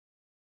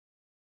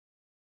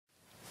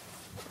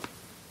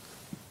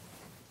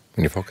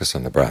When you focus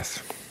on the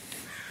breath,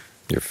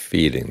 you're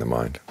feeding the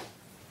mind.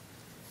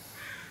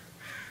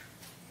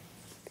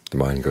 The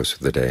mind goes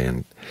through the day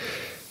and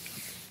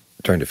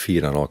trying to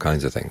feed on all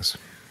kinds of things.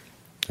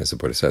 As the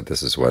Buddha said,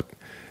 this is what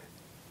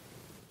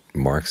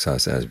marks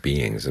us as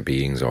beings. The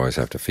beings always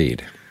have to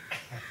feed.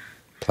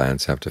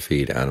 Plants have to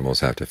feed,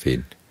 animals have to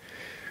feed,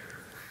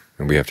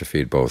 and we have to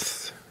feed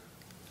both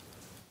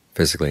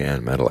physically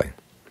and mentally.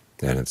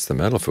 And it's the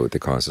mental food that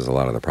causes a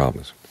lot of the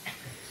problems.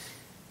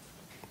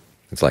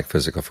 It's like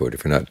physical food.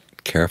 If you're not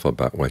careful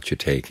about what you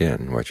take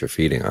in, what you're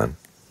feeding on,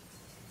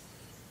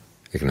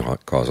 it can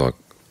cause all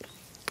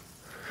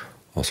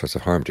sorts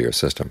of harm to your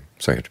system.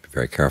 So you have to be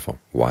very careful.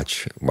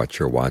 Watch what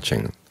you're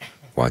watching.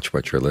 Watch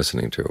what you're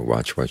listening to.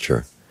 Watch what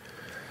you're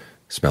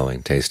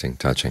smelling, tasting,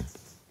 touching.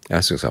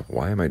 Ask yourself,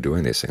 why am I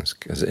doing these things?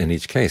 Because in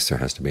each case there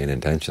has to be an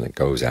intention that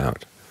goes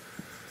out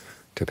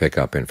to pick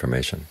up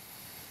information.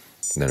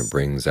 And then it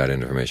brings that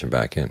information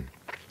back in.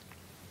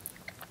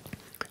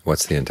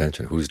 What's the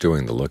intention? Who's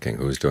doing the looking?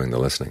 Who's doing the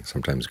listening?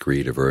 Sometimes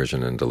greed,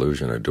 aversion, and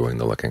delusion are doing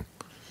the looking.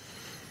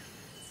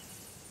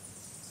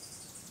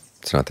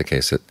 It's not the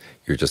case that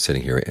you're just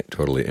sitting here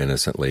totally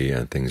innocently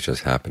and things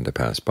just happen to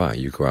pass by.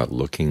 You go out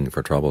looking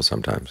for trouble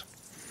sometimes.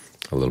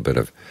 A little bit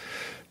of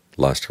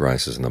lust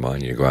arises in the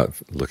mind. You go out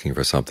looking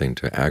for something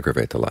to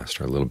aggravate the lust,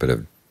 or a little bit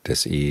of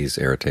dis-ease,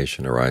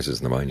 irritation arises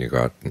in the mind. You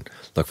go out and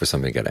look for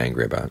something to get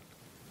angry about.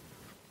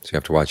 So you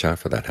have to watch out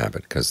for that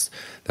habit, because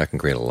that can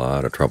create a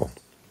lot of trouble.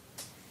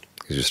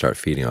 Because you start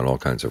feeding on all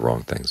kinds of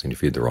wrong things, and you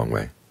feed the wrong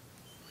way.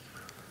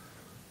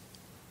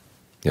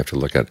 You have to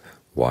look at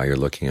why you're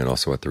looking and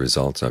also what the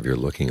results of your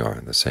looking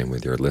are. The same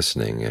with your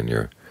listening and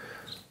your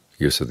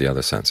use of the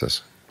other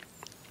senses.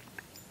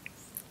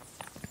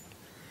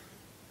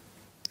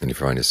 And if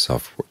you find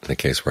yourself in a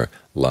case where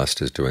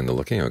lust is doing the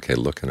looking, okay,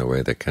 look in a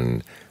way that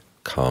can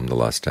calm the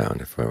lust down.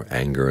 If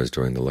anger is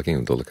doing the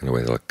looking, look in a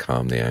way that will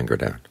calm the anger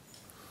down.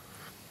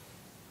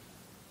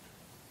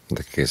 In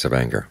the case of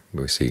anger,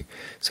 we see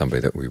somebody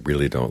that we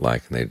really don't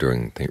like and they're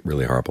doing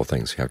really horrible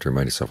things. You have to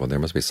remind yourself, well, there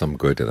must be some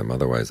good to them,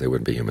 otherwise they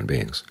wouldn't be human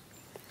beings.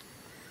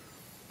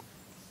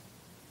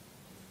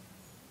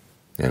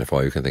 And if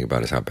all you can think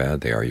about is how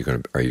bad they are you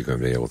going to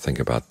be able to think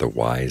about the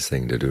wise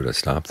thing to do to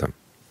stop them?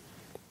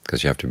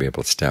 Because you have to be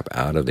able to step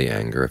out of the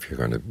anger if you're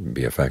going to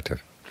be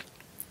effective.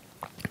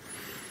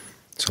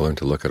 So learn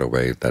to look at a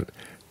way that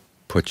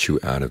puts you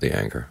out of the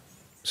anger,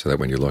 so that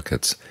when you look,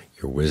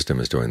 your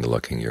wisdom is doing the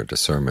looking, your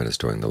discernment is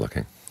doing the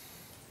looking.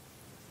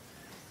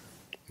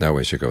 That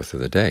way as you go through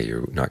the day,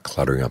 you're not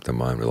cluttering up the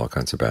mind with all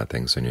kinds of bad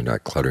things, and you're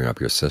not cluttering up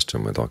your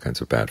system with all kinds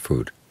of bad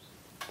food.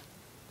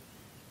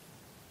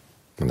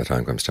 When the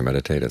time comes to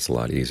meditate, it's a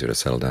lot easier to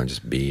settle down,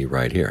 just be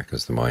right here,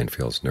 because the mind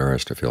feels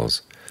nourished, it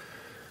feels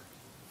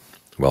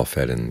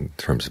well-fed in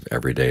terms of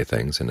everyday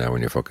things, and now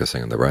when you're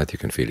focusing on the breath, you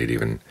can feed it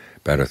even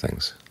better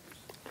things.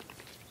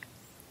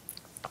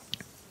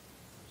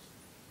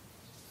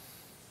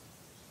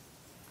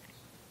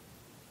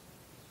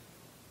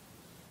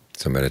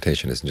 So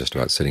meditation isn't just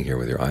about sitting here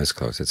with your eyes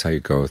closed. It's how you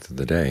go through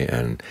the day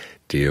and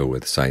deal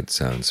with sight,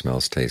 sound,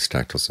 smells, taste,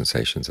 tactile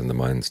sensations, and the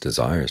mind's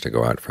desires to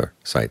go out for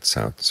sight,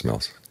 sound,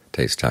 smells,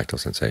 taste, tactile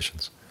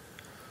sensations.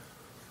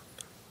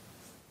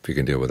 If you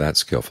can deal with that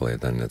skillfully,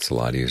 then it's a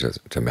lot easier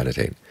to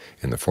meditate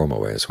in the formal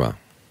way as well.